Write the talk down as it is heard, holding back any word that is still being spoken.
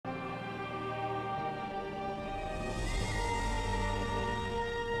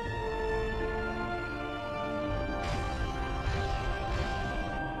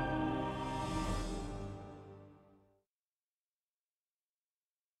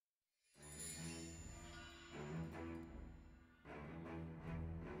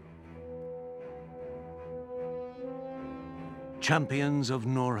Champions of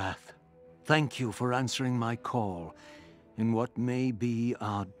Norrath, thank you for answering my call in what may be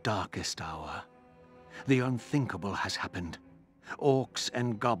our darkest hour. The unthinkable has happened. Orcs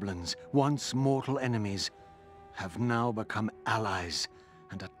and goblins, once mortal enemies, have now become allies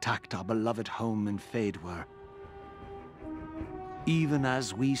and attacked our beloved home in Faedwer. Even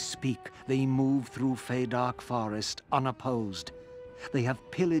as we speak, they move through Feydark Forest unopposed. They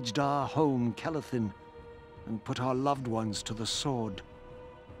have pillaged our home, Kelethin, and put our loved ones to the sword.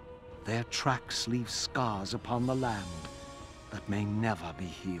 Their tracks leave scars upon the land that may never be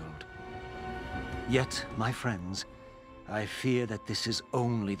healed. Yet, my friends, I fear that this is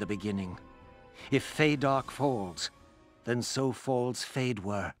only the beginning. If Feydark falls, then so falls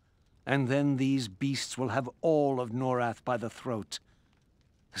Faedwer, and then these beasts will have all of Norrath by the throat.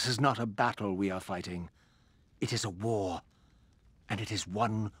 This is not a battle we are fighting. It is a war, and it is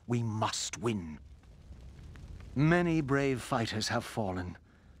one we must win. Many brave fighters have fallen,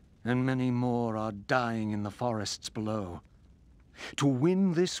 and many more are dying in the forests below. To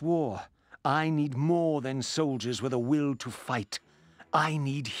win this war, I need more than soldiers with a will to fight. I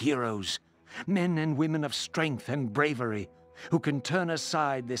need heroes, men and women of strength and bravery, who can turn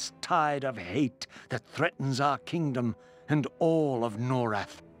aside this tide of hate that threatens our kingdom and all of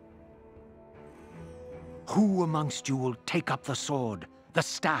Norrath. Who amongst you will take up the sword, the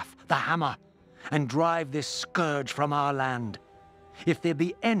staff, the hammer, and drive this scourge from our land? If there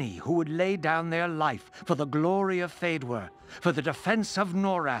be any who would lay down their life for the glory of Faedwer, for the defense of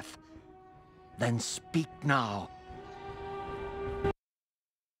Norrath, then speak now.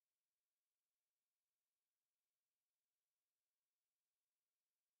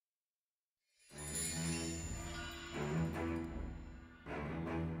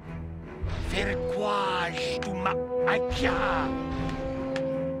 Verquage tu ma akia.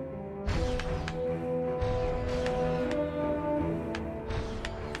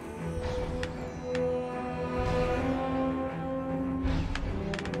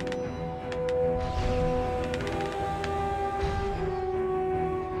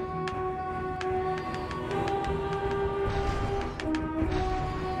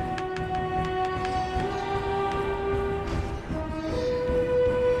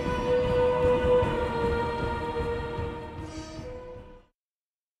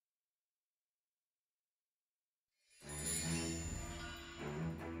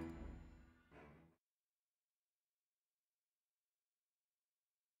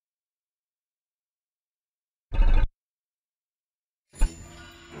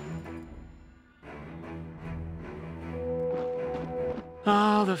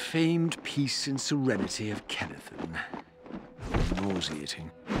 Ah, the famed peace and serenity of Kelethin. Nauseating.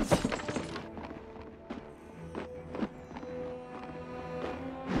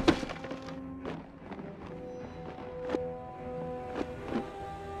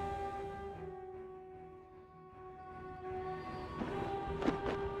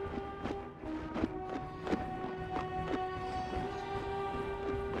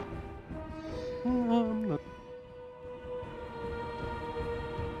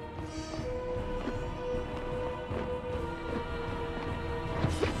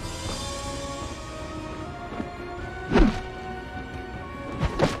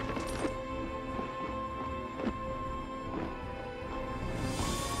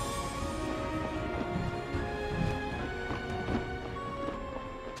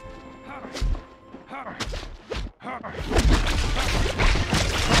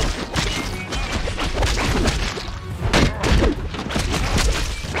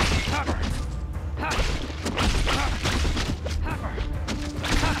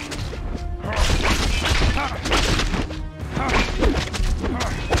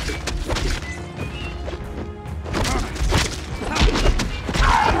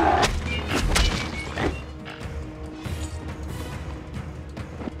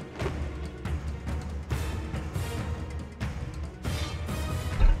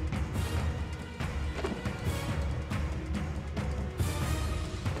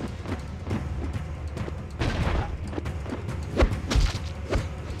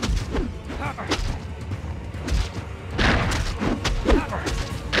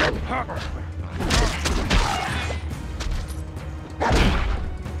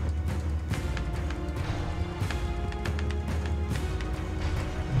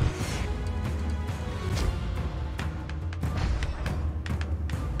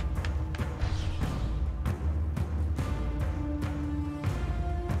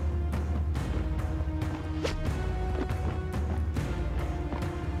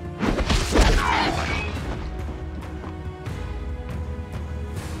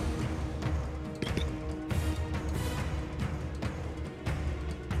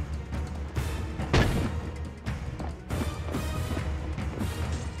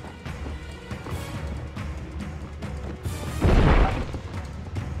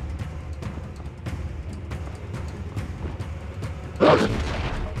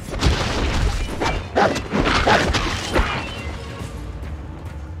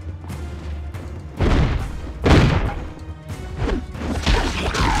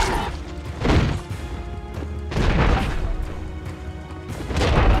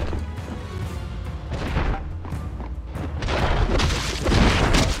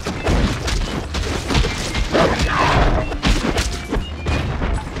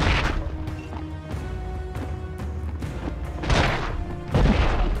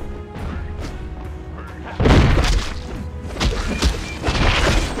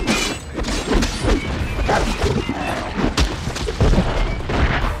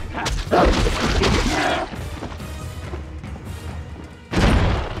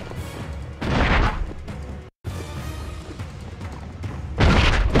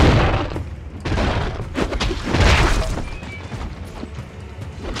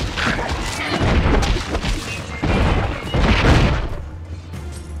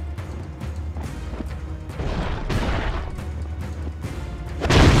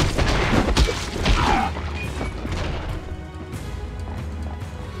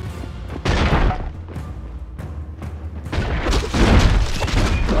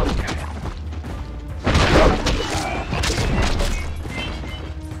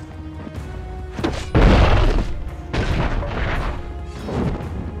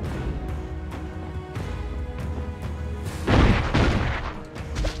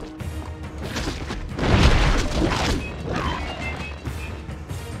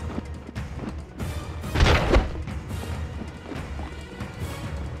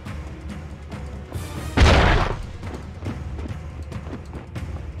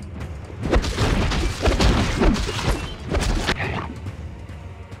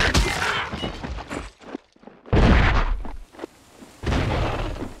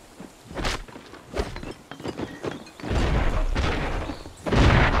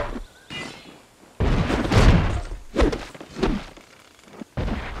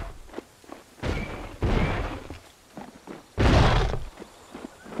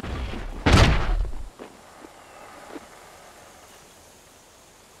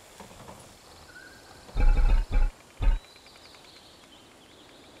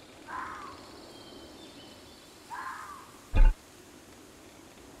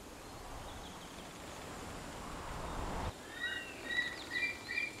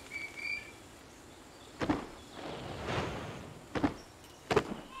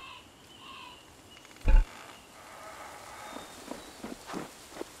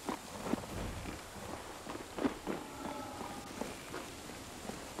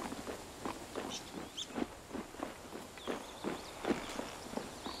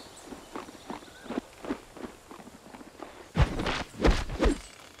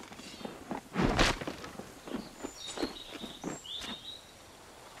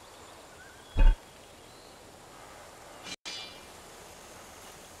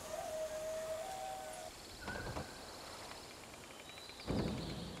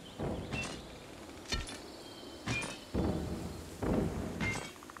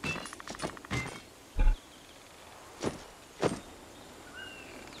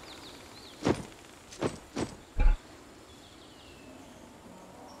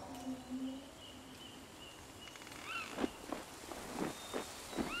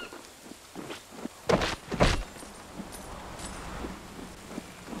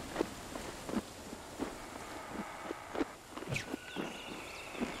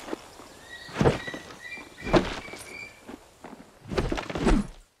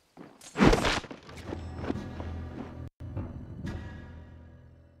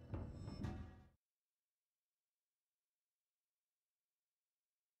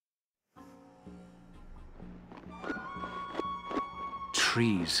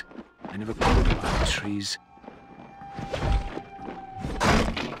 trees. I never could about trees.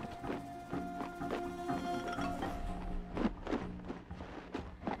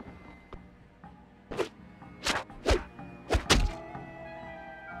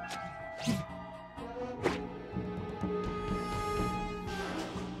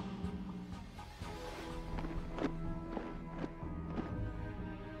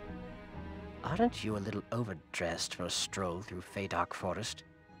 Aren't you a little overdressed for a stroll through Feydark Forest?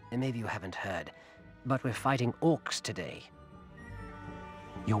 And maybe you haven't heard, but we're fighting orcs today.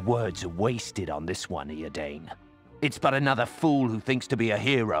 Your words are wasted on this one, Eodane. It's but another fool who thinks to be a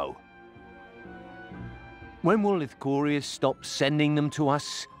hero. When will Ithcorius stop sending them to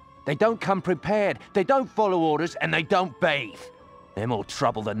us? They don't come prepared, they don't follow orders, and they don't bathe. They're more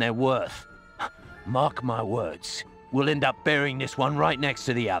trouble than they're worth. Mark my words, we'll end up burying this one right next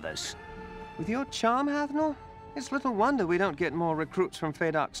to the others. With your charm, Hathnor, it's little wonder we don't get more recruits from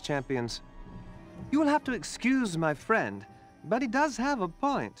Feydark's champions. You will have to excuse my friend, but he does have a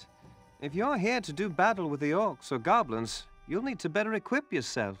point. If you're here to do battle with the orcs or goblins, you'll need to better equip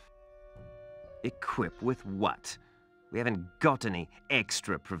yourself. Equip with what? We haven't got any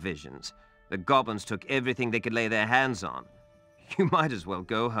extra provisions. The goblins took everything they could lay their hands on. You might as well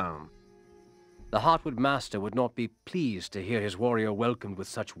go home. The Heartwood Master would not be pleased to hear his warrior welcomed with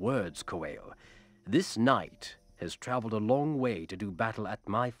such words, Coel. This knight has traveled a long way to do battle at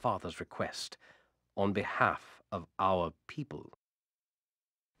my father's request, on behalf of our people.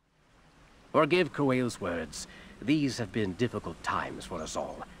 Forgive Coel's words. These have been difficult times for us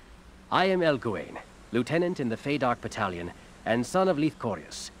all. I am Elgawain, lieutenant in the Feydark Battalion, and son of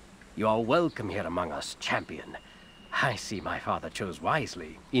Ithcorius. You are welcome here among us, champion. I see my father chose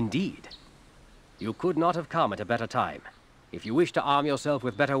wisely, indeed. You could not have come at a better time. If you wish to arm yourself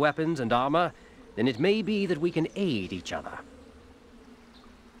with better weapons and armor, then it may be that we can aid each other.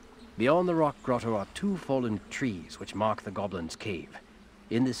 Beyond the rock grotto are 2 fallen trees which mark the goblins' cave.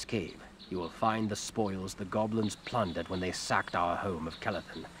 In this cave, you will find the spoils the goblins plundered when they sacked our home of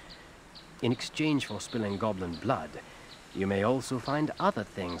Kelethan. In exchange for spilling goblin blood, you may also find other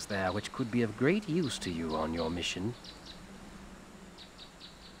things there which could be of great use to you on your mission.